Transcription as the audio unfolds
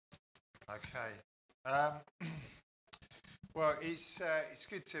Okay. Um, well, it's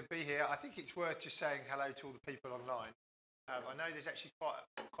good to be here. I think it's worth just saying hello to all the people online. I know there's actually quite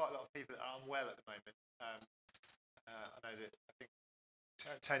a lot of people that are unwell at the moment. I know that I think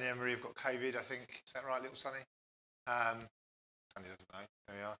Tony and Marie have got COVID. I think is that right, little Sonny? Tony doesn't know.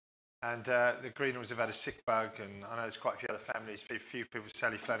 There we are. And the Greenhalls have had a sick bug, and I know there's quite a few other families. A few people.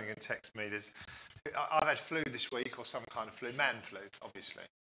 Sally Flanagan texted me. I've had flu this week, or some kind of flu, man flu, obviously.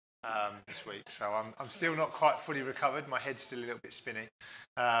 This week, so I'm still not quite fully recovered. My head's still a little bit spinny,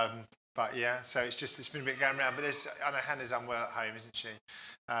 but yeah. So it's been a bit going around. But I know Hannah's unwell at home, isn't she?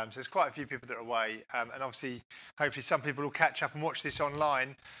 So there's quite a few people that are away, and obviously, hopefully, some people will catch up and watch this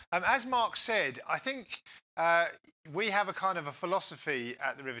online. As Mark said, I think we have a kind of a philosophy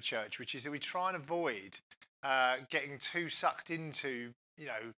at the River Church, which is that we try and avoid getting too sucked into,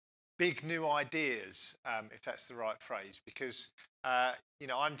 big new ideas, if that's the right phrase, because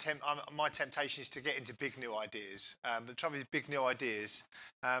my temptation is to get into big new ideas. But the trouble with big new ideas,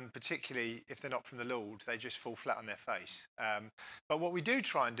 particularly if they're not from the Lord, they just fall flat on their face. But what we do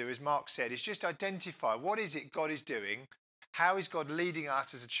try and do, as Mark said, is just identify what is it God is doing, how is God leading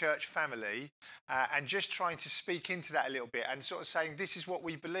us as a church family, and just trying to speak into that a little bit and sort of saying this is what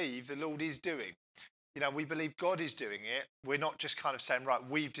we believe the Lord is doing. We believe God is doing it. We're not just kind of saying, right,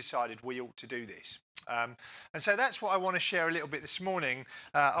 we've decided we ought to do this. And so that's what I want to share a little bit this morning.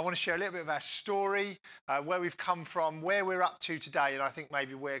 I want to share a little bit of our story, where we've come from, where we're up to today, and I think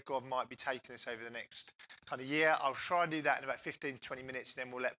maybe where God might be taking us over the next kind of year. I'll try and do that in about 15 to 20 minutes, and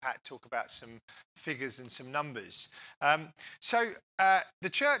then we'll let Pat talk about some figures and some numbers. So the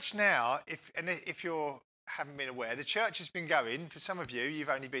church now, if you haven't been aware, the church has been going, for some of you, you've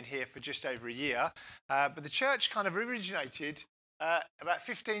only been here for just over a year, but the church kind of originated about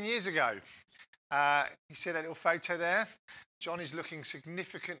 15 years ago. You see that little photo there? John is looking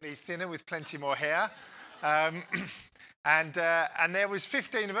significantly thinner with plenty more hair. And there was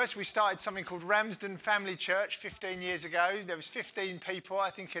 15 of us. We started something called Ramsden Family Church 15 years ago. There was 15 people.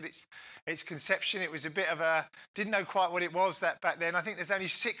 I think at its conception, it was a bit of didn't know quite what it was back then. I think there's only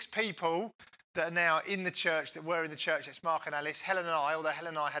 6 people that are now in the church, that were in the church. It's Mark and Alice, Helen and I, although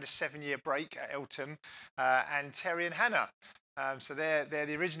Helen and I had a 7-year break at Eltham, and Terry and Hannah. So they're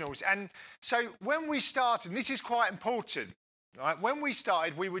the originals. And so when we started, and this is quite important, right? When we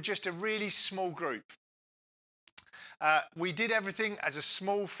started, we were just a really small group. We did everything as a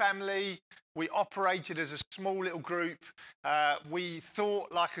small family. We operated as a small little group. We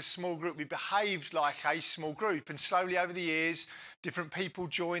thought like a small group. We behaved like a small group. And slowly over the years, different people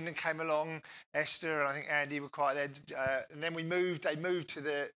joined and came along. Esther and I think Andy were quite there. And then they moved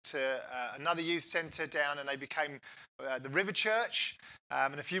to another youth centre down, and they became the River Church.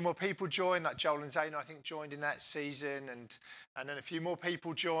 And a few more people joined, like Joel and Zane, I think, joined in that season. And then a few more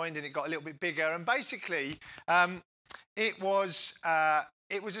people joined, and it got a little bit bigger. And basically, it was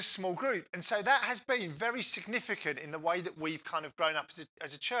a small group. And so that has been very significant in the way that we've kind of grown up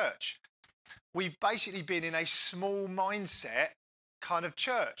as a church. We've basically been in a small mindset kind of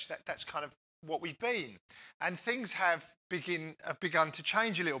church. That's kind of what we've been. And things have begun to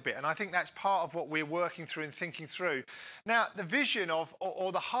change a little bit. And I think that's part of what we're working through and thinking through. Now, the vision of,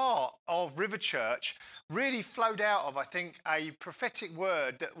 or the heart of River Church really flowed out of, I think, a prophetic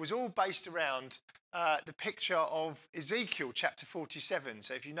word that was all based around the picture of Ezekiel chapter 47.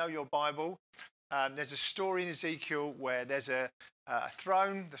 So if you know your Bible, there's a story in Ezekiel where there's a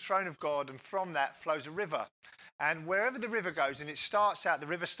throne, the throne of God, and from that flows a river. And wherever the river goes, and it starts out, the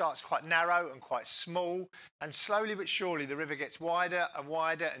river starts quite narrow and quite small, and slowly but surely the river gets wider and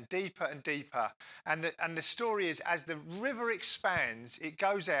wider and deeper and deeper. And the story is, as the river expands, it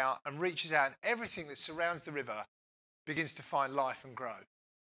goes out and reaches out, and everything that surrounds the river begins to find life and grow.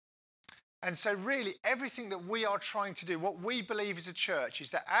 And so really everything that we are trying to do, what we believe as a church, is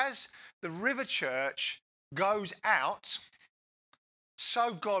that as the River Church goes out,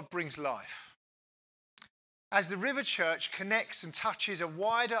 so God brings life. As the River Church connects and touches a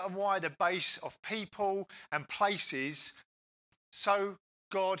wider and wider base of people and places, so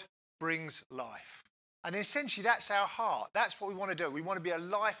God brings life. And essentially that's our heart. That's what we want to do. We want to be a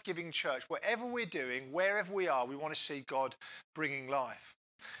life-giving church. Whatever we're doing, wherever we are, we want to see God bringing life.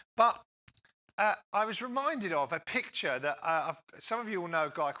 But I was reminded of a picture that some of you will know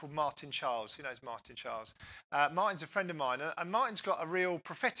a guy called Martin Charles. Who knows Martin Charles? Martin's a friend of mine, and Martin's got a real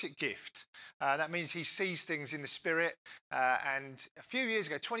prophetic gift. That means he sees things in the spirit. And a few years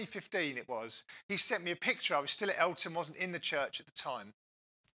ago, 2015 it was, he sent me a picture. I was still at Eltham, wasn't in the church at the time.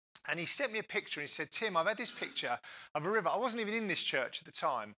 And he sent me a picture and he said, Tim, I've had this picture of a river. I wasn't even in this church at the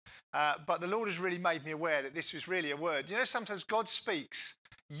time, but the Lord has really made me aware that this was really a word. You know, sometimes God speaks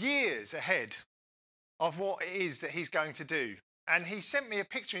years ahead of what it is that he's going to do. And he sent me a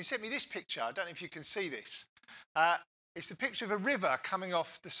picture. He sent me this picture. I don't know if you can see this. It's the picture of a river coming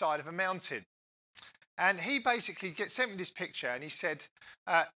off the side of a mountain. And he basically sent me this picture, and he said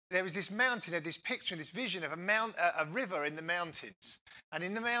there was this mountain, had this picture, this vision of a river in the mountains. And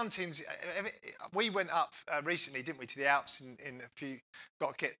in the mountains, we went up recently, didn't we, to the Alps?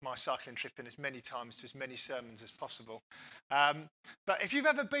 Got to get my cycling trip in as many times to as many sermons as possible. But if you've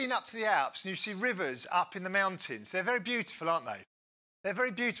ever been up to the Alps and you see rivers up in the mountains, they're very beautiful, aren't they? They're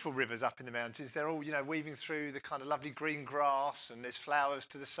very beautiful rivers up in the mountains. They're all, weaving through the kind of lovely green grass, and there's flowers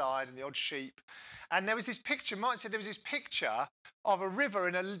to the side and the odd sheep. And there was this picture, Mike said there was this picture of a river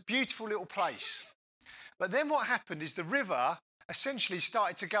in a beautiful little place. But then what happened is the river essentially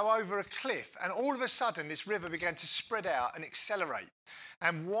started to go over a cliff, and all of a sudden this river began to spread out and accelerate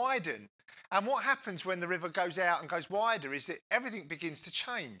and widen. And what happens when the river goes out and goes wider is that everything begins to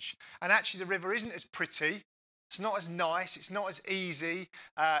change. And actually the river isn't as pretty. It's not as nice, it's not as easy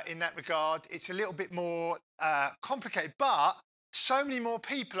in that regard. It's a little bit more complicated, but so many more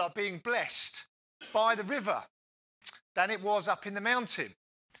people are being blessed by the river than it was up in the mountain.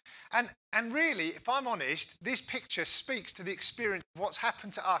 And really, if I'm honest, this picture speaks to the experience of what's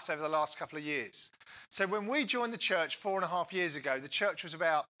happened to us over the last couple of years. So when we joined the church 4.5 years ago, the church was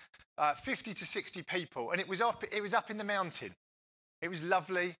about 50 to 60 people, and it was up in the mountain. It was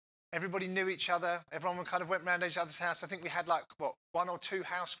lovely. Everybody knew each other. Everyone kind of went round each other's house. I think we had one or two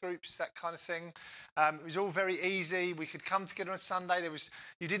house groups, that kind of thing. It was all very easy. We could come together on Sunday.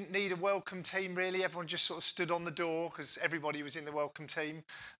 You didn't need a welcome team really. Everyone just sort of stood on the door because everybody was in the welcome team.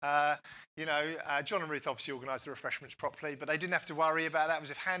 John and Ruth obviously organised the refreshments properly, but they didn't have to worry about that. It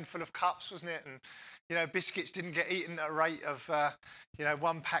was a handful of cups, wasn't it? And biscuits didn't get eaten at a rate of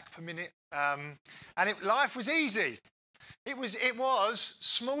 1 pack per minute. Life was easy. It was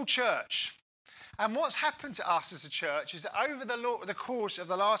small church. And what's happened to us as a church is that over the course of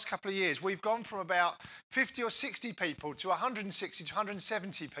the last couple of years, we've gone from about 50 or 60 people to 160 to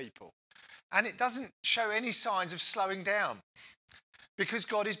 170 people. And it doesn't show any signs of slowing down because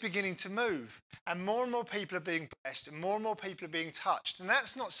God is beginning to move. And more people are being blessed, and more people are being touched. And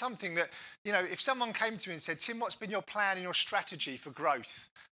that's not something that, if someone came to me and said, Tim, what's been your plan and your strategy for growth?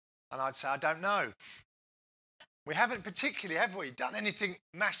 And I'd say, I don't know. We haven't particularly, have we, done anything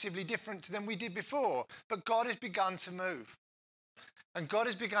massively different than we did before. But God has begun to move. And God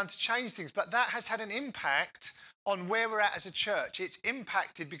has begun to change things. But that has had an impact on where we're at as a church. It's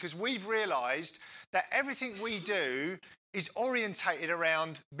impacted because we've realised that everything we do is orientated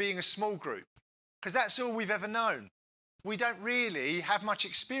around being a small group. Because that's all we've ever known. We don't really have much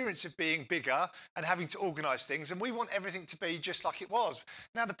experience of being bigger and having to organise things, and we want everything to be just like it was.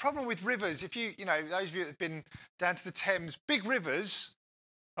 Now, the problem with rivers, if those of you that have been down to the Thames, big rivers,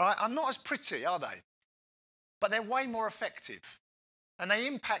 right, are not as pretty, are they? But they're way more effective, and they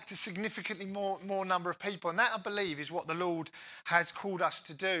impact a significantly more number of people, and that, I believe, is what the Lord has called us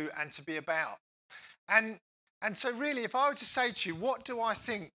to do and to be about. And so really, if I were to say to you, what do I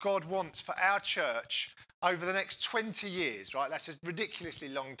think God wants for our church over the next 20 years, right? That's a ridiculously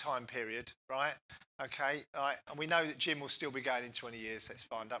long time period, right? Okay, right. And we know that Jim will still be going in 20 years. That's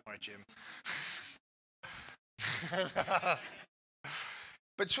fine. Don't worry, Jim.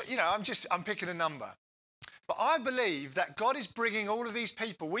 But, I'm picking a number. But I believe that God is bringing all of these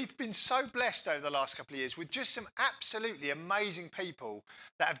people. We've been so blessed over the last couple of years with just some absolutely amazing people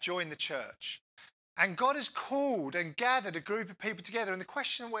that have joined the church. And God has called and gathered a group of people together. And the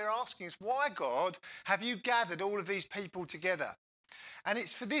question we're asking is, why, God, have you gathered all of these people together? And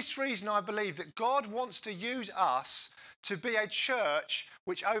it's for this reason, I believe, that God wants to use us to be a church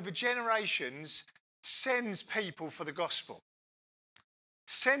which over generations sends people for the gospel.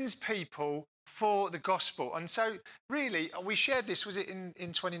 Sends people for the gospel. And so, really, we shared this, was it in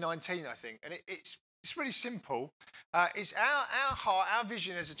 2019, I think? And it's really simple. It's our heart, our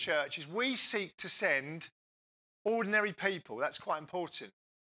vision as a church is we seek to send ordinary people. That's quite important.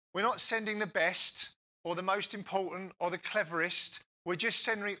 We're not sending the best or the most important or the cleverest. We're just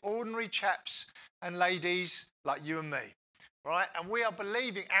sending ordinary chaps and ladies like you and me, right? And we are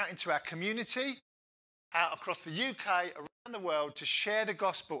believing out into our community, out across the UK, around the world, to share the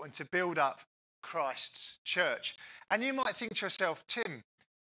gospel and to build up Christ's church. And you might think to yourself, Tim,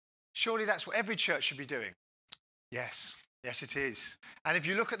 surely that's what every church should be doing. Yes, it is. And if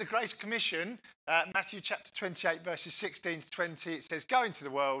you look at the Grace Commission, Matthew chapter 28, verses 16 to 20, it says, go into the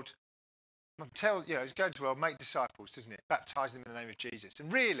world, go into the world, make disciples, doesn't it? Baptize them in the name of Jesus.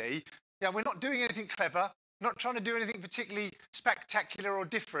 And really, we're not doing anything clever. Not trying to do anything particularly spectacular or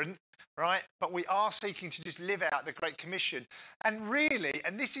different, right? But we are seeking to just live out the Great Commission. And really,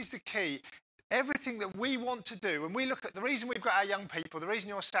 and this is the key, everything that we want to do, when we look at the reason we've got our young people, the reason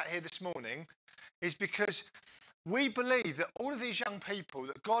you're sat here this morning is because we believe that all of these young people,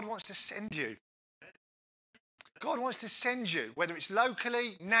 that God wants to send you. God wants to send you, whether it's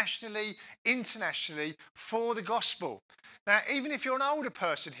locally, nationally, internationally, for the gospel. Now, even if you're an older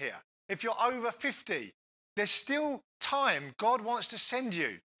person here, if you're over 50, there's still time. God wants to send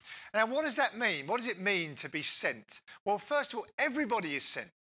you. Now, what does that mean? What does it mean to be sent? Well, first of all, everybody is sent.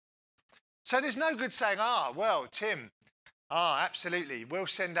 So there's no good saying, well, Tim, absolutely, we'll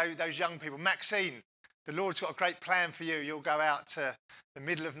send out those young people. Maxine, the Lord's got a great plan for you. You'll go out to the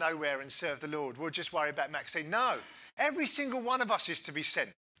middle of nowhere and serve the Lord. We'll just worry about Maxine. No, every single one of us is to be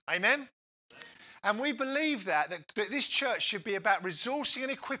sent. Amen? And we believe that this church should be about resourcing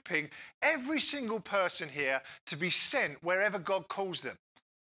and equipping every single person here to be sent wherever God calls them,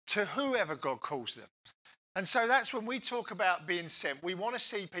 to whoever God calls them. And so that's when we talk about being sent. We want to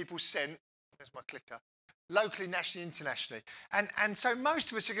see people sent, there's my clicker, locally, nationally, internationally. And so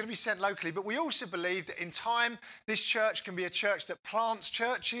most of us are going to be sent locally, but we also believe that in time, this church can be a church that plants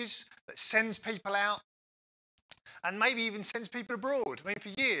churches, that sends people out, and maybe even sends people abroad. I mean, for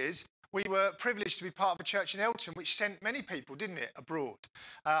years, we were privileged to be part of a church in Elton, which sent many people, didn't it, abroad,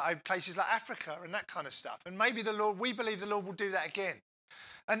 places like Africa and that kind of stuff. And maybe the Lord, we believe the Lord will do that again.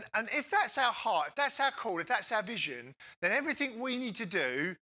 And if that's our heart, if that's our call, if that's our vision, then everything we need to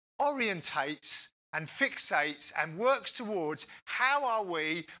do orientates and fixates and works towards how are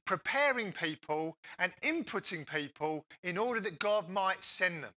we preparing people and inputting people in order that God might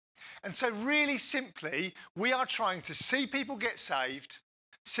send them. And so really simply, we are trying to see people get saved,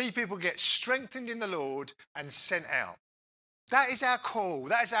 see people get strengthened in the Lord and sent out. That is our call.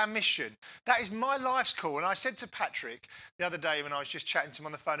 That is our mission. That is my life's call. And I said to Patrick the other day when I was just chatting to him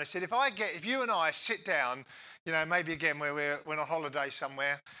on the phone, I said, if you and I sit down, you know, maybe again where we're on a holiday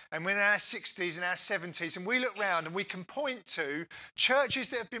somewhere, and we're in our 60s and our 70s, and we look round and we can point to churches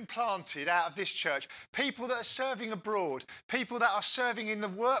that have been planted out of this church, people that are serving abroad, people that are serving in the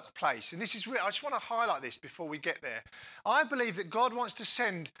workplace. And this is real. I just want to highlight this before we get there. I believe that God wants to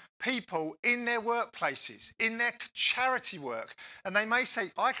send people in their workplaces, in their charity work. And they may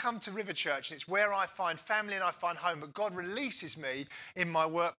say, I come to River Church and it's where I find family and I find home, but God releases me in my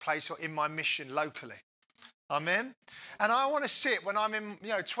workplace or in my mission locally. Amen. And I want to sit when I'm in,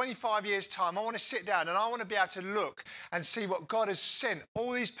 25 years' time, I want to sit down and I want to be able to look and see what God has sent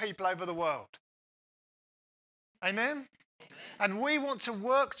all these people over the world. Amen. And we want to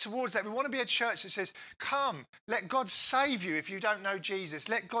work towards that. We want to be a church that says, come, let God save you if you don't know Jesus.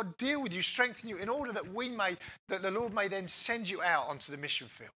 Let God deal with you, strengthen you in order that that the Lord may then send you out onto the mission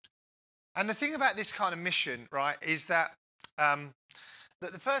field. And the thing about this kind of mission, right, is that, that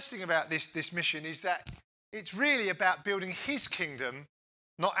the first thing about this mission is that it's really about building his kingdom,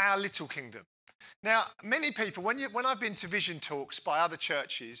 not our little kingdom. Now, many people, when I've been to vision talks by other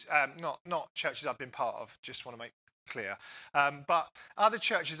churches, not churches I've been part of, just want to make clear, but other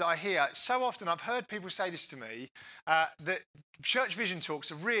churches that I hear, so often I've heard people say this to me, that church vision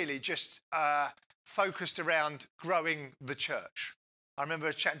talks are really just focused around growing the church. I remember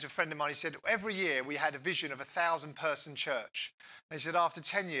chatting to a friend of mine, he said, every year we had a vision of a 1,000-person church. And he said, after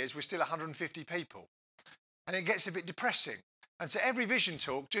 10 years, we're still 150 people. And it gets a bit depressing. And so every vision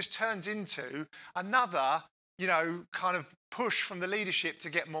talk just turns into another, kind of push from the leadership to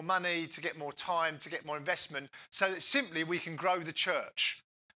get more money, to get more time, to get more investment, so that simply we can grow the church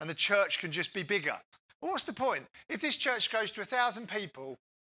and the church can just be bigger. Well, what's the point? If this church goes to 1,000 people,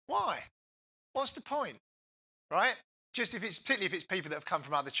 why? What's the point? Right? Particularly if it's people that have come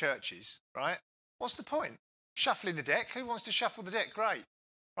from other churches, right? What's the point? Shuffling the deck. Who wants to shuffle the deck? Great.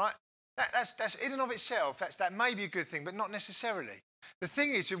 Right? That's in and of itself, that may be a good thing, but not necessarily. The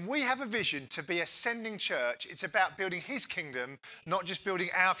thing is, when we have a vision to be a sending church, it's about building his kingdom, not just building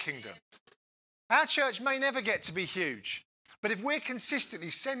our kingdom. Our church may never get to be huge, but if we're consistently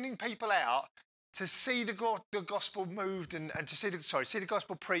sending people out to see the gospel moved and to see the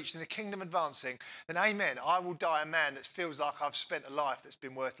gospel preached and the kingdom advancing, then amen, I will die a man that feels like I've spent a life that's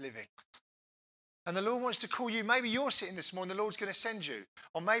been worth living. And the Lord wants to call you. Maybe you're sitting this morning, the Lord's going to send you.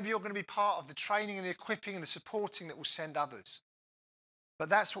 Or maybe you're going to be part of the training and the equipping and the supporting that will send others. But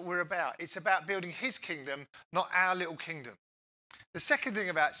that's what we're about. It's about building his kingdom, not our little kingdom. The second thing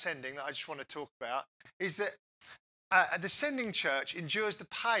about sending that I just want to talk about is that the sending church endures the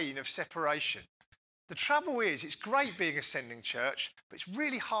pain of separation. The trouble is, it's great being a sending church, but it's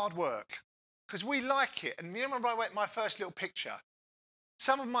really hard work because we like it. And you remember my first little picture?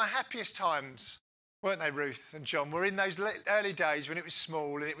 Some of my happiest times weren't they, Ruth and John? We're in those early days when it was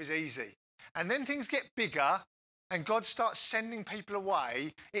small and it was easy. And then things get bigger and God starts sending people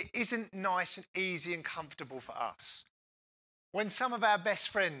away. It isn't nice and easy and comfortable for us. When some of our best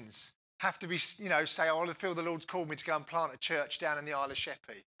friends have to be, say, oh, I feel the Lord's called me to go and plant a church down in the Isle of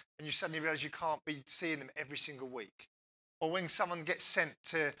Sheppey, and you suddenly realise you can't be seeing them every single week. Or when someone gets sent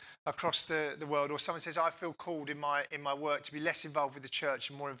across the world, or someone says, I feel called in my work to be less involved with the church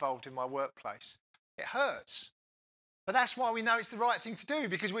and more involved in my workplace. It hurts. But that's why we know it's the right thing to do,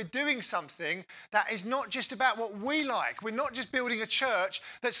 because we're doing something that is not just about what we like. We're not just building a church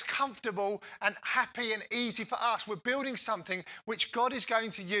that's comfortable and happy and easy for us. We're building something which God is going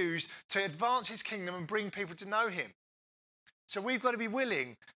to use to advance his kingdom and bring people to know him. So we've got to be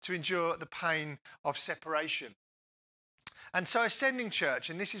willing to endure the pain of separation. And so Ascending Church,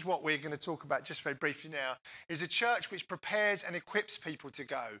 and this is what we're going to talk about just very briefly now, is a church which prepares and equips people to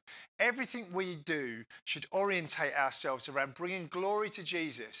go. Everything we do should orientate ourselves around bringing glory to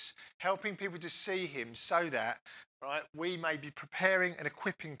Jesus, helping people to see him so that, right, we may be preparing and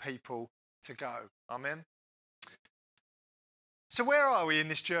equipping people to go. Amen. So where are we in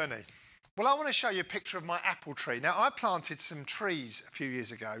this journey? Well, I want to show you a picture of my apple tree. Now, I planted some trees a few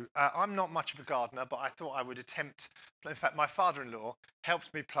years ago. I'm not much of a gardener, but I thought I would attempt. In fact, my father-in-law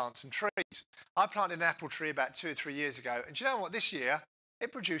helped me plant some trees. I planted an apple tree about 2 or 3 years ago. And do you know what? This year,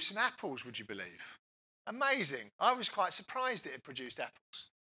 it produced some apples, would you believe? Amazing. I was quite surprised that it produced apples.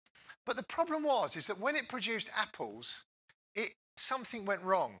 But the problem is that when it produced apples, something went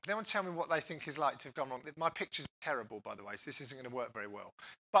wrong. Can anyone tell me what they think is like to have gone wrong? My picture's terrible, by the way, so this isn't going to work very well.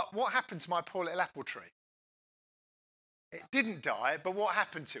 But what happened to my poor little apple tree? It didn't die, but what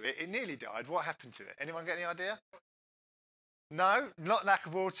happened to it? It nearly died. What happened to it? Anyone get any idea? No, not lack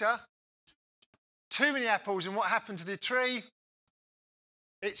of water. Too many apples, and what happened to the tree?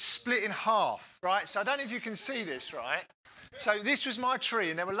 It split in half, right? So I don't know if you can see this, right? So this was my tree,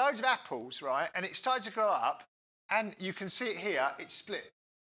 and there were loads of apples, right? And it started to grow up. And you can see it here, it's split.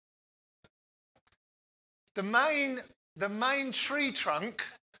 The main tree trunk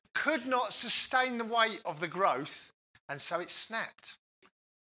could not sustain the weight of the growth, and so it snapped.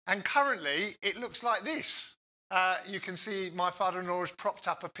 And currently, it looks like this. You can see my father-in-law has propped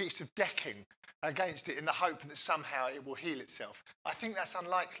up a piece of decking against it in the hope that somehow it will heal itself. I think that's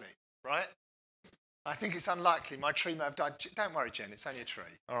unlikely, right? I think it's unlikely. My tree may have died. Don't worry, Jen, it's only a tree.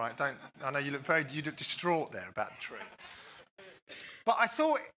 All right, I know you look distraught there about the tree. But I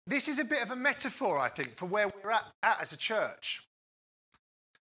thought this is a bit of a metaphor, I think, for where we're at as a church.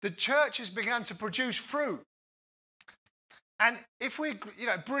 The church has begun to produce fruit. And if we're,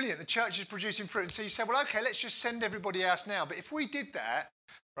 brilliant, the church is producing fruit. And so you say, well, okay, let's just send everybody else now. But if we did that,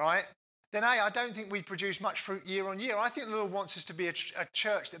 right, then I don't think we produce much fruit year on year. I think the Lord wants us to be a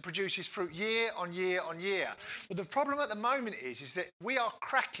church that produces fruit year on year on year. But the problem at the moment is that we are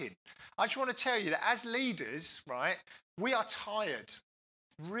cracking. I just want to tell you that as leaders, right, we are tired,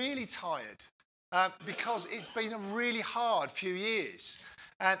 really tired, because it's been a really hard few years.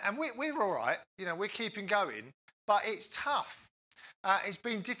 And we're all right, we're keeping going, but it's tough. It's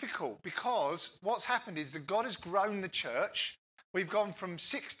been difficult because what's happened is that God has grown the church. We've gone from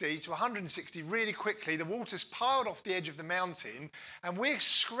 60 to 160 really quickly. The water's piled off the edge of the mountain, and we're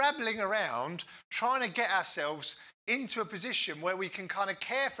scrabbling around trying to get ourselves into a position where we can kind of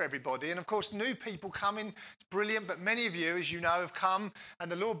care for everybody. And of course, new people coming, it's brilliant, but many of you, as you know, have come, and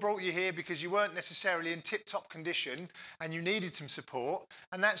the Lord brought you here because you weren't necessarily in tip-top condition and you needed some support,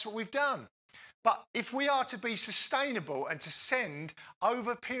 and that's what we've done. But if we are to be sustainable and to send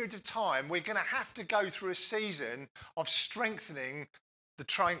over periods of time, we're going to have to go through a season of strengthening the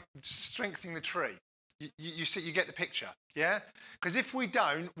tree. You see, you get the picture, yeah? Because if we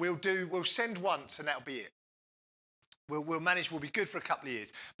don't, we'll send once and that'll be it. We'll manage, we'll be good for a couple of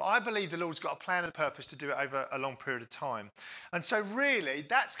years. But I believe the Lord's got a plan and a purpose to do it over a long period of time. And so really,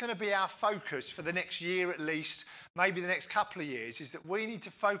 that's going to be our focus for the next year at least, maybe the next couple of years, is that we need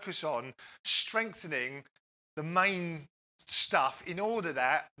to focus on strengthening the main stuff in order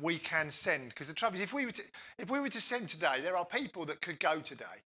that we can send. Because the trouble is, if we were to send today, there are people that could go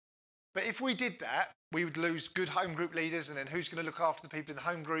today. But if we did that, we would lose good home group leaders, and then who's going to look after the people in the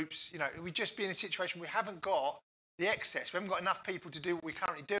home groups? We'd just be in a situation we haven't got the excess. We haven't got enough people to do what we're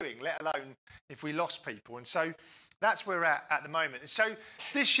currently doing, let alone if we lost people. And so that's where we're at the moment. And so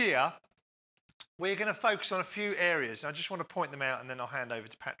this year, we're going to focus on a few areas. I just want to point them out, and then I'll hand over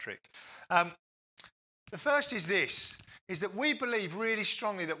to Patrick. The first is this, is that we believe really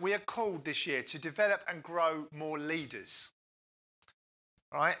strongly that we are called this year to develop and grow more leaders.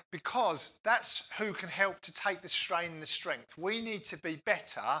 right? Because that's who can help to take the strain and the strength. We need to be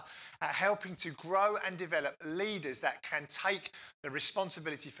better at helping to grow and develop leaders that can take the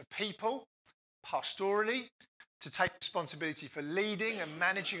responsibility for people, pastorally, to take responsibility for leading and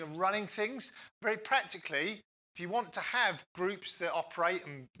managing and running things. Very practically, if you want to have groups that operate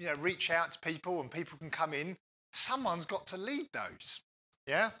and reach out to people and people can come in, someone's got to lead those.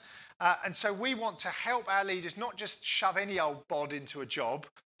 Yeah? And so we want to help our leaders not just shove any old bod into a job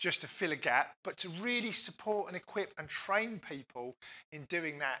just to fill a gap, but to really support and equip and train people in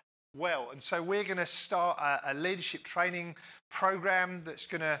doing that well. And so we're going to start a leadership training program that's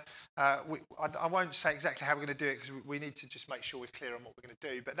going to, I won't say exactly how we're going to do it because we need to just make sure we're clear on what we're going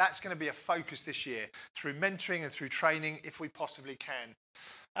to do, but that's going to be a focus this year through mentoring and through training if we possibly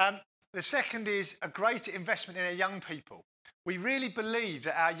can. The second is a greater investment in our young people. We really believe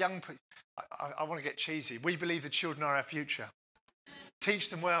that our young people, I want to get cheesy, we believe the children are our future. Teach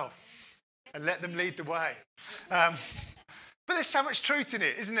them well and let them lead the way. But there's so much truth in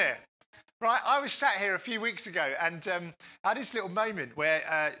it, isn't there? Right, I was sat here a few weeks ago and I had this little moment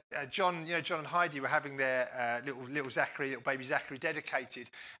where John and Heidi were having their little Zachary, little baby Zachary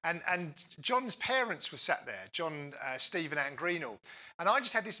dedicated. And John's parents were sat there, John, Steve and Anne Greenall. And I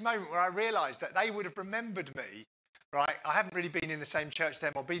just had this moment where I realised that they would have remembered me. Right, I haven't really been in the same church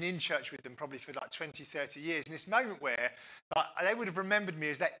them or been in church with them probably for like 20, 30 years. And this moment where they would have remembered me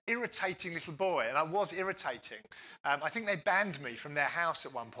as that irritating little boy, and I was irritating. I think they banned me from their house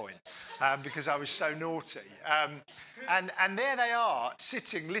at one point because I was so naughty. And there they are,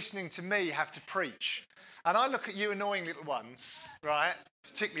 sitting, listening to me have to preach. And I look at you annoying little ones, right,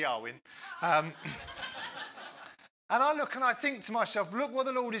 particularly Arwen. And I look and I think to myself, look what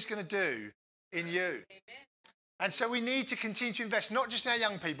the Lord is going to do in you. Amen. And so we need to continue to invest not just in our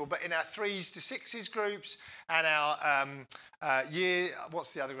young people, but in our 3s to 6s groups and our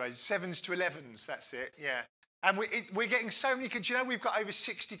what's the other grade? 7s to 11s, that's it, yeah. And we're getting so many kids. We've got over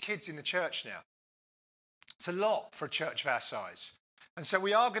 60 kids in the church now. It's a lot for a church of our size. And so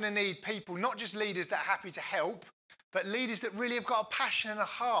we are going to need people, not just leaders that are happy to help, but leaders that really have got a passion and a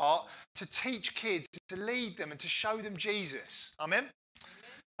heart to teach kids, to lead them and to show them Jesus. Amen?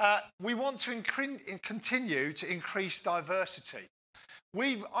 We want to continue to increase diversity.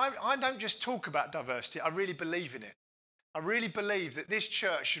 I don't just talk about diversity, I really believe in it. I really believe that this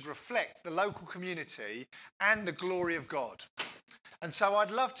church should reflect the local community and the glory of God. And so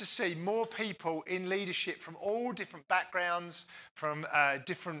I'd love to see more people in leadership from all different backgrounds, from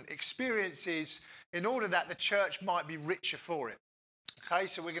different experiences, in order that the church might be richer for it. Okay,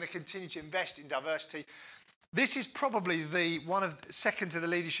 so we're going to continue to invest in diversity. This is probably second to the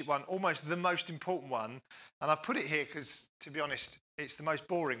leadership one, almost the most important one. And I've put it here because, to be honest, it's the most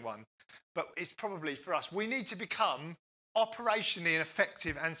boring one. But it's probably for us. We need to become operationally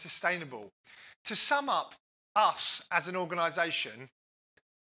effective and sustainable. To sum up us as an organisation,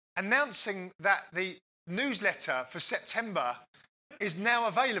 announcing that the newsletter for September is now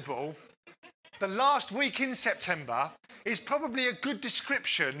available. The last week in September is probably a good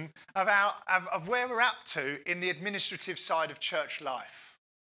description of where we're up to in the administrative side of church life.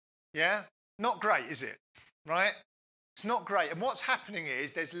 Yeah? Not great, is it? Right? It's not great. And what's happening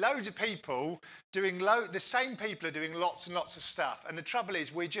is there's loads of people doing the same people are doing lots and lots of stuff. And the trouble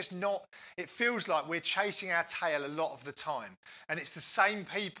is we're just not, it feels like we're chasing our tail a lot of the time. And it's the same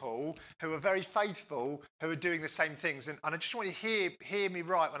people who are very faithful who are doing the same things. And I just want you to hear me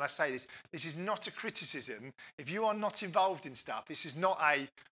right when I say this. This is not a criticism. If you are not involved in stuff, this is not a,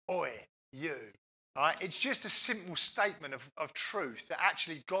 oi, you. All right? It's just a simple statement of truth that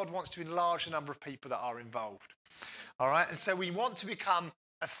actually God wants to enlarge the number of people that are involved. All right? And so we want to become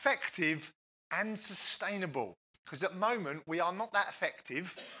effective and sustainable, because at the moment we are not that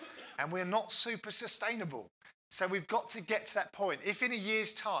effective and we're not super sustainable. So we've got to get to that point. If in a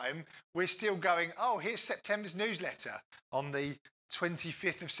year's time we're still going, oh, here's September's newsletter on the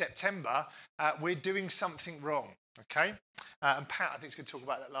 25th of September, we're doing something wrong. Okay? And Pat, I think, is going to talk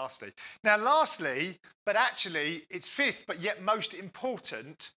about that lastly. Now, lastly, but actually it's fifth, but yet most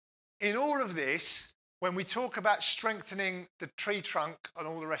important, in all of this, when we talk about strengthening the tree trunk and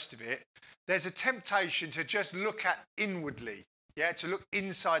all the rest of it, there's a temptation to just look at inwardly, yeah, to look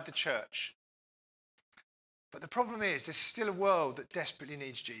inside the church. But the problem is there's still a world that desperately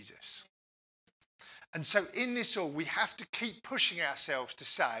needs Jesus. And so in this all, we have to keep pushing ourselves to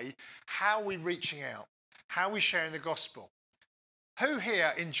say, how are we reaching out? How are we sharing the gospel? Who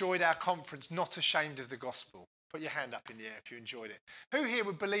here enjoyed our conference, not ashamed of the gospel? Put your hand up in the air if you enjoyed it. Who here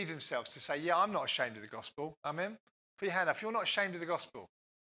would believe themselves to say, yeah, I'm not ashamed of the gospel? Amen? Put your hand up if you're not ashamed of the gospel.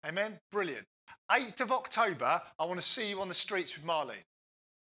 Amen? Brilliant. 8th of October, I want to see you on the streets with Marlene.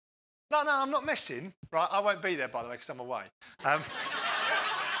 No, I'm not messing. Right, I won't be there, by the way, because I'm away.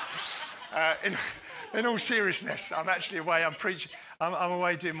 In all seriousness, I'm actually away. I'm preaching. I'm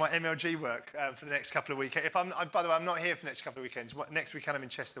away doing my MLG work for the next couple of weekends. By the way, I'm not here for the next couple of weekends. Next weekend I'm in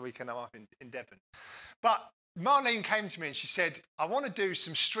Chester. The weekend I'm up in Devon. But Marlene came to me and she said, I want to do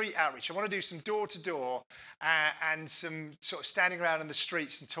some street outreach. I want to do some door-to-door and some sort of standing around in the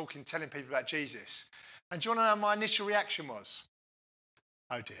streets and talking, telling people about Jesus. And do you want to know my initial reaction was?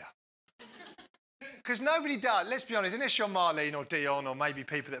 Oh, dear. Because nobody does, let's be honest, unless you're Marlene or Dion or maybe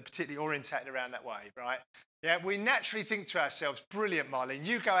people that are particularly orientated around that way, right? Yeah, we naturally think to ourselves, brilliant, Marlene,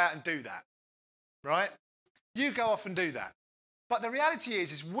 you go out and do that, right? You go off and do that. But the reality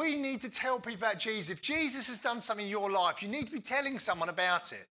is we need to tell people about Jesus. If Jesus has done something in your life, you need to be telling someone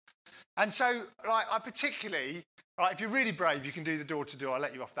about it. And so, like, I particularly, right, if you're really brave, you can do the door-to-door. I'll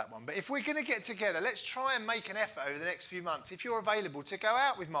let you off that one. But if we're going to get together, let's try and make an effort over the next few months, if you're available, to go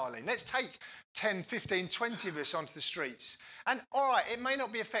out with Marlene. Let's take 10, 15, 20 of us onto the streets. And, all right, it may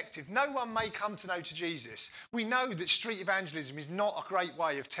not be effective. No one may come to know to Jesus. We know that street evangelism is not a great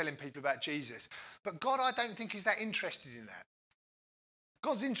way of telling people about Jesus. But God, I don't think, is that interested in that.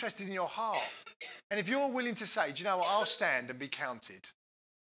 God's interested in your heart. And if you're willing to say, do you know what, I'll stand and be counted,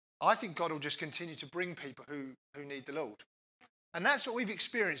 I think God will just continue to bring people who need the Lord. And that's what we've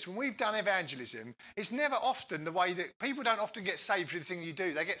experienced. When we've done evangelism, it's never often the way that people don't often get saved through the thing you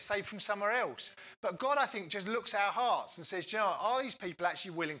do. They get saved from somewhere else. But God, I think, just looks at our hearts and says, do you know what, are these people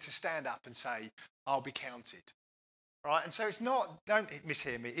actually willing to stand up and say, I'll be counted? Right? And so it's not, don't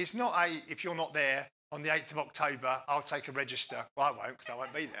mishear me, it's not if you're not there on the 8th of October, I'll take a register. Well, I won't, because I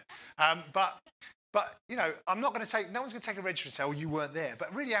won't be there. But, you know, I'm not going to take, no one's going to take a register and say, oh, you weren't there.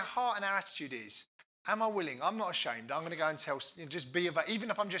 But really our heart and our attitude is, am I willing? I'm not ashamed. I'm going to go and tell, just be about, even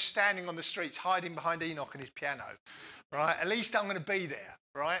if I'm just standing on the streets hiding behind Enoch and his piano, right? At least I'm going to be there,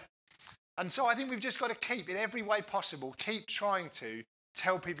 right? And so I think we've just got to keep, in every way possible, keep trying to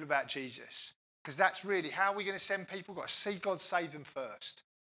tell people about Jesus. Because that's really, how are we going to send people? We've got to see God save them first.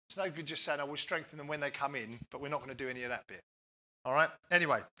 It's no good just saying, oh, we'll strengthen them when they come in, but we're not going to do any of that bit. All right?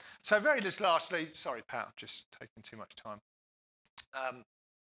 Anyway, so very just lastly, sorry, Pat, I've just taken too much time.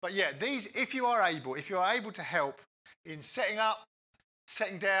 But yeah, these, if you are able to help in setting up,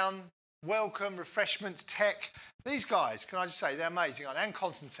 setting down, welcome, refreshments, tech, these guys, can I just say, they're amazing, aren't they? And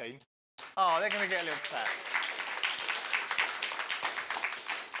Constantine. Oh, they're going to get a little clap.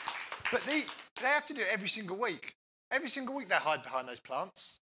 But they have to do it every single week. Every single week they hide behind those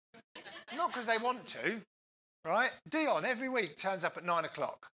plants. Not because they want to, right? Dion every week turns up at 9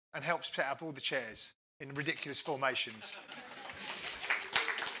 o'clock and helps set up all the chairs in ridiculous formations.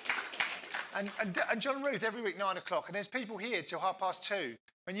 And John Ruth every week 9 o'clock, and there's people here till 2:30.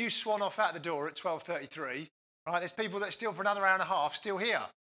 When you swan off out the door at 12:33, right? There's people that are still for another hour and a half still here,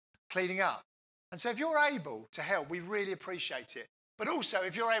 cleaning up. And so if you're able to help, we really appreciate it. But also,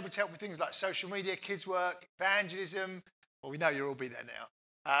 if you're able to help with things like social media, kids work, evangelism, well, we know you'll all be there now.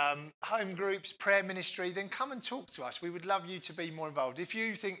 Home groups, prayer ministry, then come and talk to us. We would love you to be more involved. If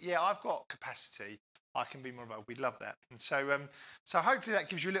you think, yeah, I've got capacity, I can be more involved, we'd love that. And so, so hopefully that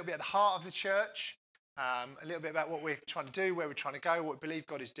gives you a little bit at the heart of the church, a little bit about what we're trying to do, where we're trying to go, what we believe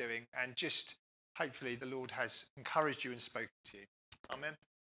God is doing, and just hopefully the Lord has encouraged you and spoken to you. Amen.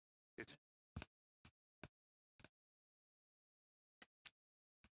 Good.